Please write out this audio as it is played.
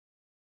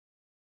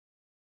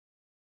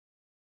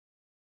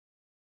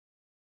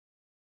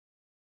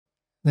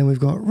Then we've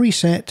got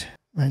reset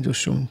and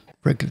just some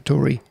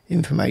regulatory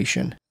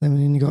information.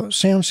 Then you've got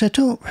sound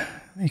setup.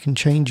 You can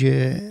change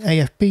your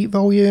AF beat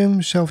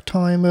volume, self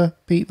timer,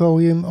 beat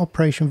volume,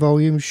 operation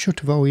volume,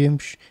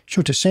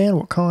 shutter sound,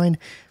 what kind,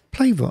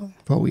 play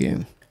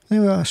volume. Then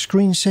we've got our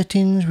screen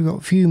settings. We've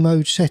got view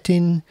mode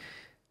setting.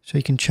 So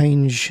you can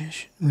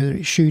change whether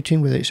it's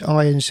shooting, whether it's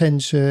iron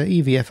sensor,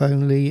 EVF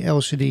only,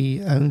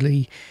 LCD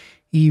only,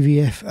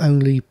 EVF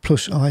only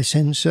plus eye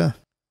sensor.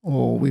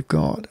 Or we've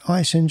got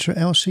eye sensor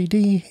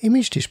LCD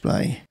image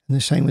display. And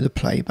the same with the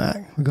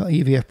playback. We've got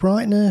EVF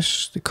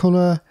brightness, the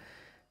colour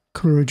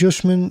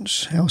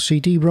adjustments,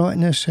 LCD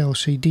brightness,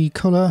 LCD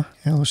colour,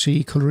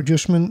 LCD colour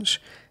adjustments,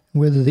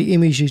 whether the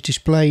image is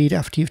displayed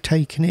after you've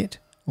taken it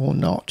or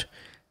not.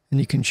 And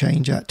you can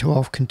change that to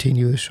off,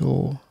 continuous,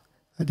 or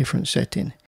a different setting.